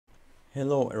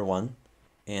Hello everyone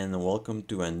and welcome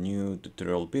to a new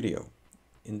tutorial video.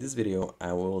 In this video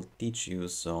I will teach you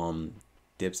some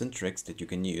tips and tricks that you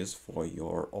can use for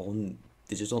your own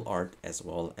digital art, as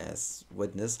well as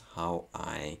witness how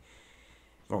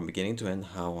from beginning to end,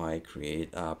 how I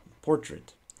create a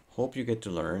portrait. Hope you get to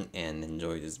learn and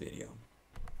enjoy this video.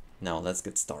 Now let's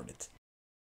get started.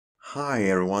 Hi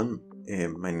everyone,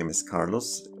 my name is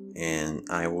Carlos and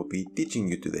I will be teaching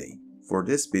you today. For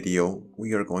this video,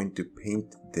 we are going to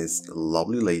paint this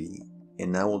lovely lady,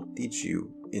 and I will teach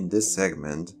you in this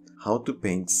segment how to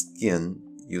paint skin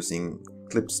using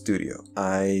ClipStudio.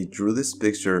 I drew this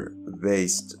picture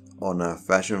based on a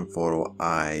fashion photo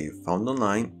I found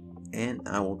online, and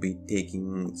I will be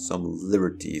taking some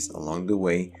liberties along the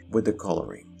way with the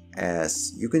coloring.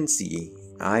 As you can see,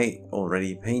 I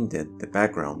already painted the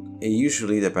background.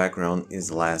 Usually the background is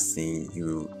the last thing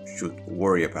you should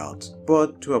worry about.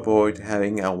 But to avoid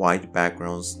having a white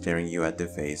background staring you at the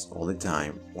face all the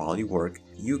time while you work,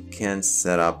 you can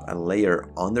set up a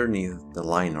layer underneath the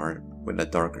line art with a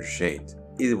darker shade.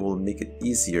 It will make it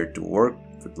easier to work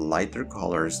with lighter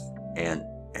colors and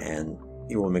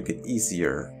it will make it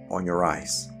easier on your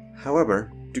eyes.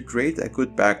 However, to create a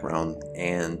good background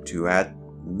and to add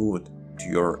mood to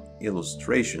your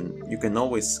illustration, you can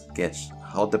always sketch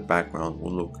how the background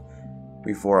will look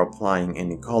before applying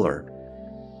any color.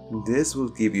 This will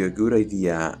give you a good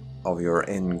idea of your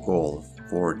end goal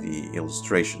for the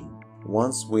illustration.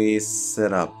 Once we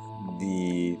set up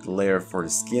the layer for the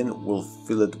skin, we'll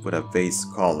fill it with a base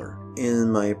color.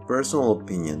 In my personal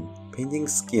opinion, painting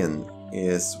skin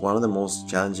is one of the most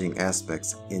challenging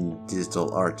aspects in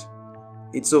digital art.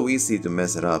 It's so easy to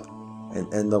mess it up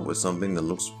and end up with something that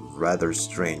looks rather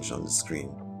strange on the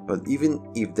screen. But even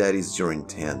if that is your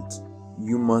intent,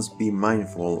 you must be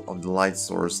mindful of the light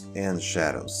source and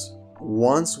shadows.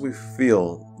 Once we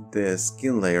fill the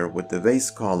skin layer with the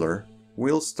base color,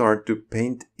 we'll start to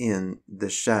paint in the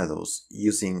shadows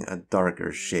using a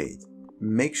darker shade.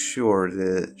 Make sure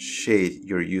the shade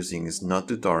you're using is not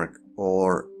too dark,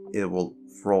 or it will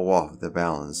throw off the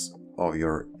balance of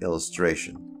your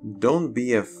illustration. Don't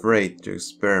be afraid to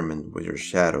experiment with your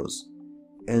shadows.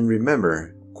 And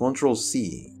remember,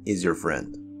 Ctrl+C is your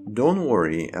friend. Don't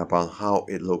worry about how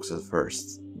it looks at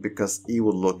first, because it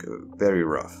will look very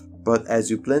rough. But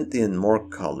as you blend in more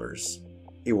colors,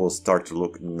 it will start to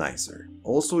look nicer.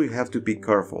 Also, you have to be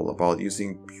careful about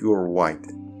using pure white,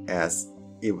 as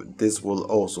this will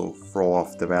also throw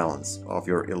off the balance of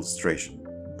your illustration.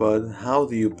 But how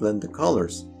do you blend the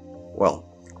colors? Well,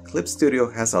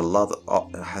 ClipStudio has a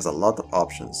lot of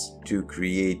options to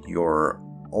create your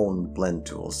own blend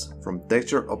tools, from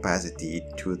texture opacity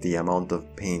to the amount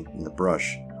of paint in the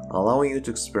brush, allowing you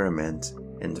to experiment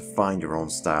and find your own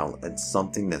style and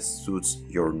something that suits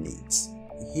your needs.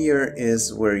 Here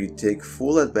is where you take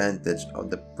full advantage of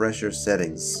the pressure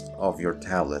settings of your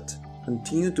tablet.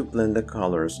 Continue to blend the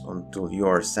colors until you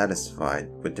are satisfied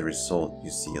with the result you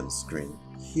see on screen.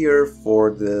 Here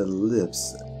for the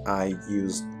lips, I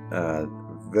used a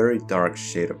very dark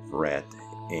shade of red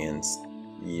and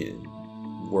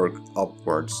worked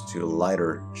upwards to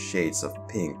lighter shades of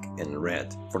pink and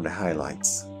red for the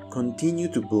highlights. Continue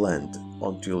to blend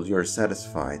until you're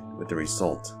satisfied with the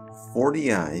result. For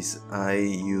the eyes, I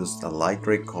used a light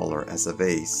gray color as a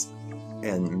base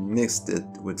and mixed it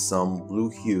with some blue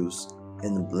hues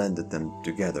and blended them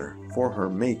together. For her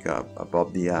makeup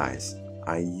above the eyes,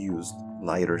 I used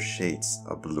lighter shades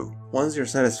of blue. Once you're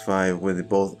satisfied with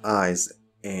both eyes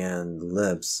and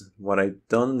lips, what I've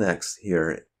done next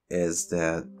here is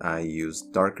that I use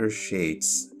darker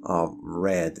shades of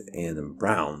red and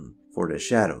brown for the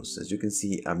shadows. As you can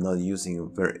see, I'm not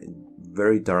using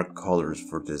very dark colors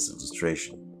for this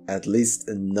illustration, at least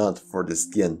not for the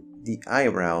skin. The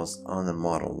eyebrows on the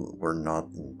model were not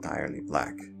entirely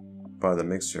black, but a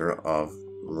mixture of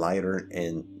lighter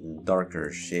and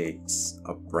darker shades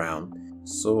of brown,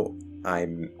 so I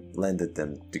blended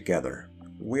them together.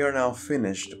 We are now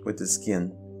finished with the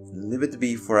skin. Leave it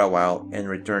be for a while and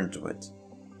return to it.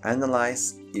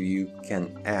 Analyze if you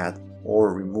can add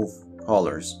or remove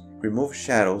colors, remove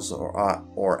shadows,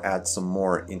 or add some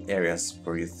more in areas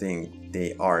where you think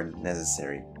they are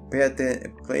necessary.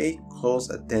 Pay close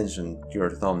attention to your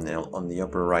thumbnail on the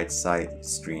upper right side of the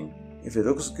screen. If it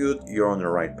looks good, you're on the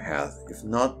right path. If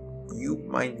not, you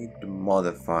might need to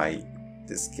modify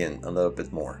the skin a little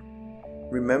bit more.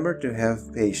 Remember to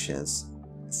have patience,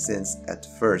 since at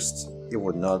first it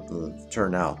would not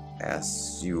turn out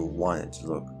as you want it to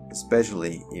look,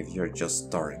 especially if you're just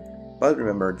starting. But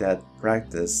remember that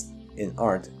practice in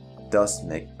art does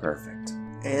make perfect.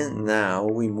 And now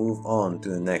we move on to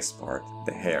the next part,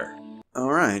 the hair.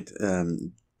 Alright,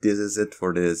 this is it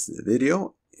for this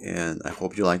video, and I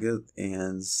hope you like it,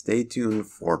 and stay tuned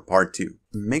for part 2.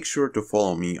 Make sure to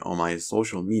follow me on my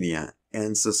social media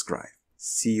and subscribe.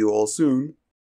 See you all soon.